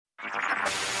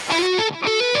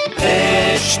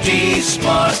HT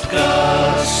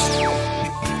Smartcast.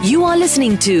 You are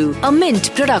listening to a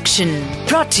Mint production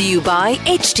brought to you by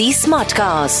HT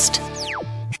Smartcast.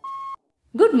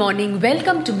 Good morning.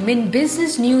 Welcome to Mint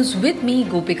Business News with me,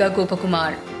 Gopika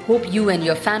Gopakumar. Hope you and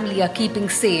your family are keeping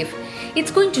safe.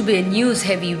 It's going to be a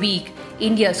news-heavy week.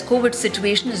 India's COVID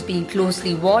situation is being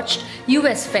closely watched,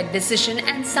 US Fed decision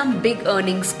and some big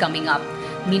earnings coming up.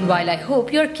 Meanwhile, I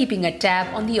hope you're keeping a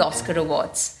tab on the Oscar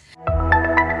Awards.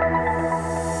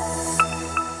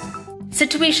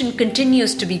 Situation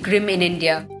continues to be grim in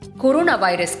India.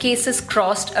 Coronavirus cases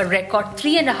crossed a record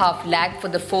 3.5 lakh for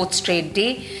the fourth straight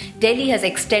day. Delhi has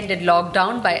extended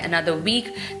lockdown by another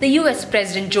week. The US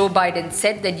President Joe Biden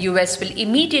said that US will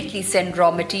immediately send raw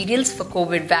materials for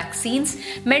COVID vaccines,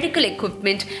 medical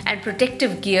equipment and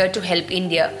protective gear to help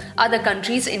India. Other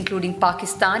countries including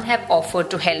Pakistan have offered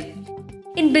to help.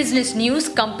 In business news,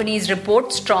 companies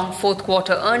report strong fourth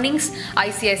quarter earnings.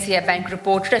 ICICI Bank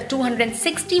reported a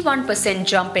 261%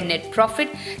 jump in net profit.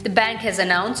 The bank has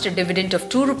announced a dividend of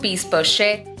 2 rupees per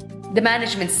share. The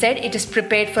management said it is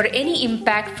prepared for any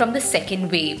impact from the second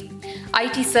wave.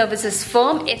 IT services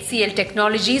firm HCL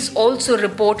Technologies also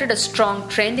reported a strong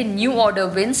trend in new order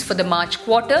wins for the March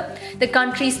quarter. The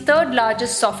country's third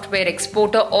largest software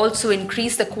exporter also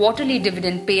increased the quarterly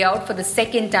dividend payout for the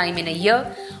second time in a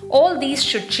year. All these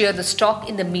should cheer the stock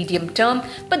in the medium term,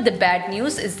 but the bad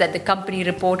news is that the company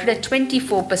reported a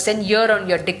 24%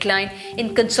 year-on-year decline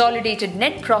in consolidated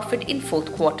net profit in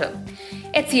fourth quarter.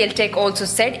 HCL Tech also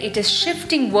said it is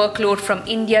shifting workload from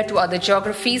India to other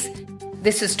geographies.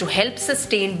 This is to help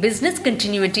sustain business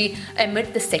continuity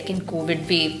amid the second COVID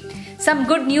wave. Some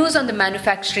good news on the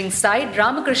manufacturing side.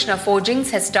 Ramakrishna Forgings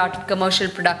has started commercial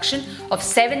production of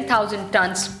 7,000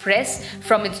 tons press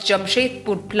from its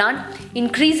Jamshedpur plant,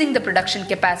 increasing the production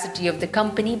capacity of the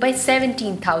company by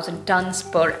 17,000 tons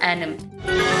per annum.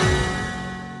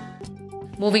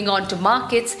 Moving on to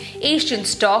markets, Asian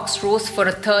stocks rose for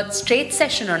a third straight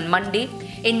session on Monday.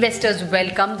 Investors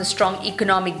welcomed the strong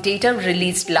economic data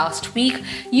released last week.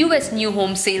 US new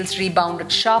home sales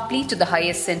rebounded sharply to the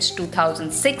highest since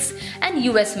 2006, and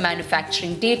US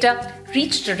manufacturing data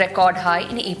reached a record high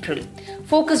in April.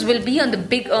 Focus will be on the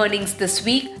big earnings this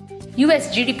week.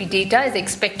 US GDP data is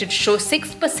expected to show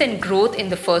 6% growth in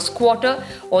the first quarter.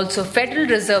 Also, Federal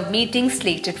Reserve meeting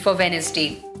slated for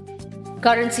Wednesday.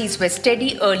 Currencies were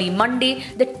steady early Monday.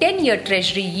 The 10-year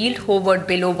Treasury yield hovered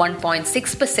below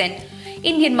 1.6%.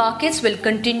 Indian markets will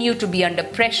continue to be under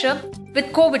pressure.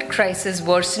 With COVID crisis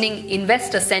worsening,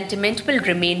 investor sentiment will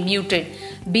remain muted.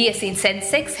 BSE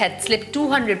Sensex had slipped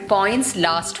 200 points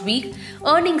last week.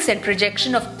 Earnings and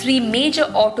projection of three major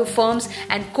auto firms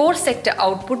and core sector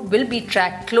output will be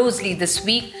tracked closely this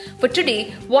week. For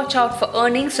today, watch out for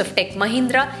earnings of Tech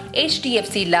Mahindra,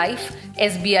 HDFC Life,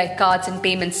 SBI Cards and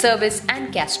Payment Service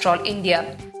and Castrol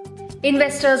India.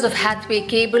 Investors of Hathway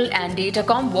Cable and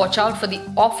Datacom, watch out for the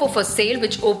offer for sale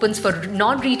which opens for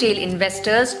non-retail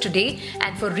investors today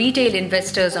and for retail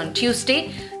investors on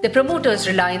Tuesday. The promoter's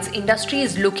Reliance Industry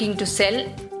is looking to sell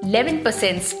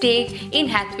 11% stake in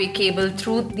Hathway Cable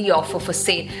through the offer for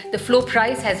sale. The floor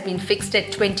price has been fixed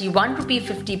at 21 rupee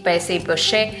 50 paise per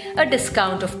share, a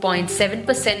discount of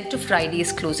 0.7% to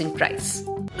Friday's closing price.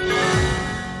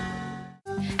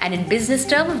 And in business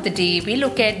term of the day, we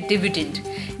look at dividend.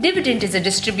 Dividend is a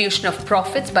distribution of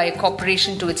profits by a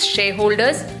corporation to its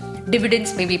shareholders.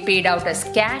 Dividends may be paid out as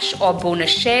cash or bonus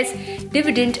shares.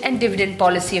 Dividend and dividend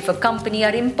policy of a company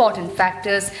are important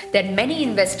factors that many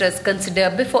investors consider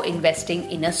before investing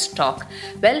in a stock.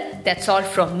 Well, that's all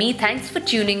from me. Thanks for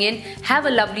tuning in. Have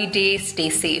a lovely day. Stay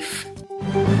safe.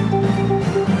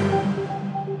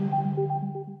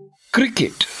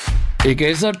 Cricket एक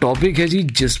ऐसा topic है जी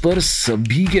जिस पर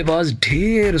सभी के पास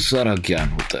ढेर सारा ज्ञान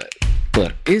होता है,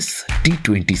 पर इस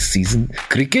T20 सीजन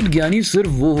क्रिकेट ज्ञानी सिर्फ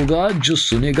वो होगा जो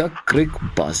सुनेगा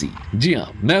क्रिकबाजी। जी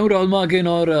हाँ, मैं हूँ राहुल मार्किन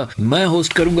और मैं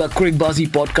होस्ट करूंगा Crickbaazi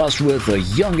podcast with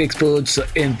young experts,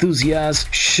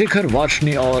 enthusiast Shikhar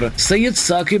Varshney और Syed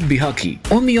Saqib बिहाकी,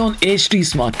 only on HT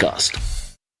Smartcast.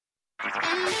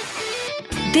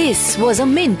 This was a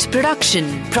Mint production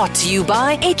brought to you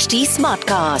by HT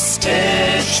Smartcast.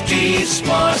 HT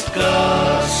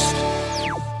Smartcast.